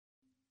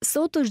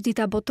Sot është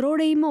dita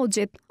botërore e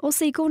emojit,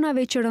 ose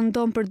ikonave që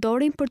rëndom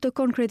përdorin për të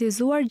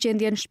konkretizuar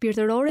gjendjen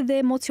shpirtërore dhe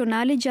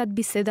emocionale gjatë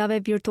bisedave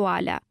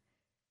virtuale.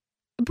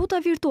 Bota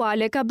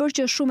virtuale ka bërë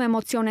që shumë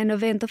emocione në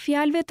vend të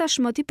fjalëve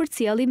tashmë t'i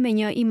përcjellin me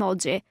një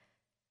emoji.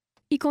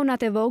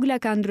 Ikonat e vogla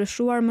kanë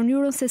ndryshuar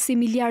mënyrën se si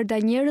miliarda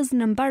njerëz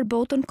në mbar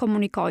botën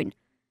komunikojnë.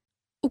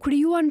 U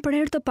krijuan për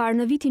herë të parë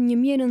në vitin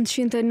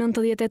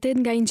 1998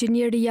 nga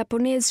inxhinieri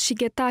japonez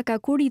Shigetaka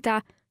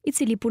Kurita, i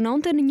cili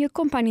punonte në një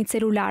kompani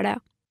celulare.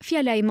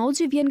 Fjala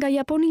emoji vjen nga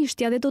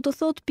japonishtja dhe do të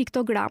thotë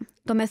piktogram,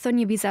 do me thënë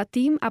një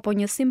vizatim apo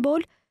një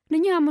simbol në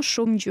një a më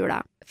shumë ngjyra.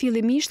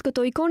 Fillimisht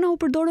këto ikona u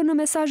përdorën në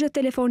mesazhe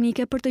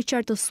telefonike për të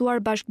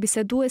qartësuar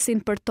bashkëbiseduesin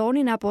për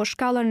tonin apo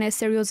shkallën e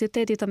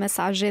seriozitetit të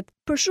mesazhit.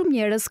 Për shumë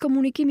njerëz,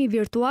 komunikimi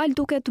virtual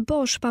duket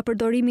bosh pa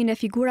përdorimin e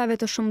figurave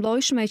të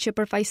shumëllojshme që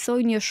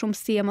përfaqësojnë një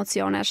shumësi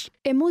emocionesh.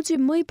 Emoji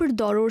më i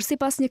përdorur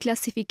sipas një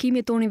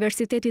klasifikimi të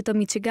Universitetit të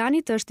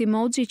Michiganit është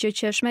emoji që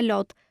qesh me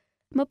lot.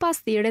 Më pas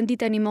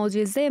renditen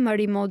emoji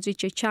zemër, emoji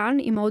qeqan,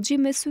 emoji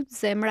me sytë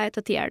zemra e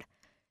të tjerë.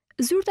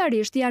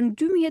 Zyrtarisht janë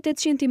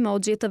 2800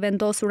 emoji të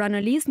vendosur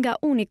në listë nga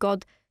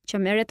Unicode, që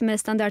merret me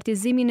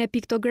standardizimin e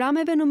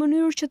piktogrameve në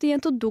mënyrë që të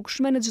jenë të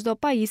dukshme në çdo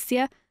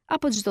pajisje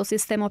apo çdo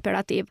sistem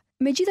operativ.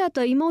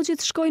 Megjithatë,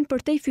 emojit shkojnë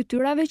përtej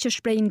fytyrave që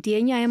shprehin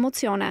ndjenja e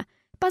emocione,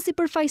 pasi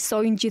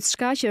përfaqësojnë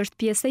gjithçka që është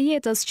pjesë e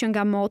jetës, që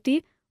nga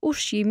moti,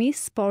 ushqimi,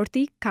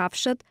 sporti,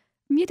 kafshët,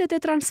 mjetet e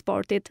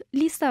transportit,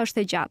 lista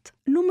është e gjatë.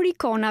 Numri i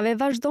ikonave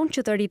vazhdon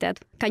që të rritet.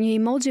 Ka një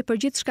emoji për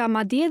gjithçka,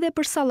 madje edhe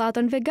për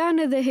sallatën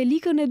vegane dhe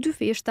helikën e 2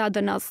 fish të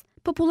ADN-s.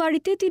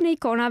 Popularitetin e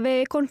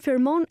ikonave e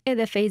konfirmon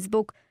edhe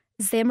Facebook.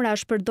 Zemra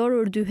është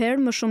përdorur 2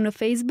 herë më shumë në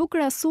Facebook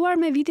krahasuar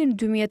me vitin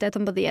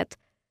 2018.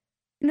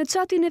 Në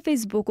chatin e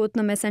Facebookut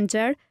në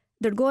Messenger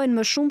dërgohen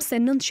më shumë se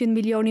 900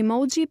 milion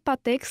emoji pa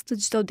tekst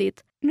çdo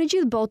ditë. Në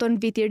gjithë botën,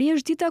 viti i ri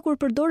është dita kur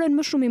përdoren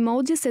më shumë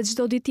emoji se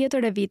çdo ditë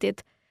tjetër e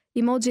vitit.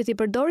 Emojit i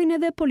përdorin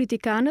edhe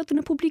politikanët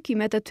në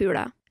publikimet e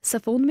tyre. Së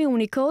fundmi,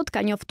 Unicode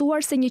ka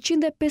njoftuar se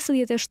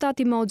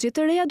 157 emoji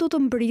të reja do të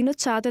mbërrijnë në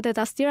chatet e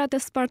tastierat e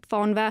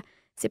smartphone-ve,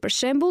 si për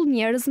shembull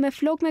njerëz me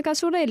flok me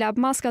kaçurela,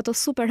 maskat të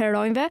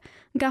superheronjve,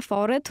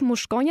 gaforret,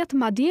 mushkonjat,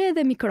 madje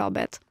edhe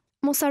mikrobet.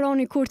 Mos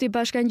harroni kur t'i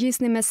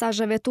bashkangjisni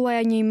mesazheve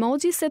tuaja një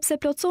emoji sepse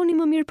plotsoni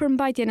më mirë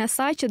përmbajtjen e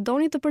saj që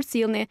doni të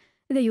përcjellni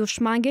dhe ju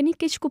shmangeni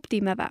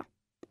keqkuptimeve.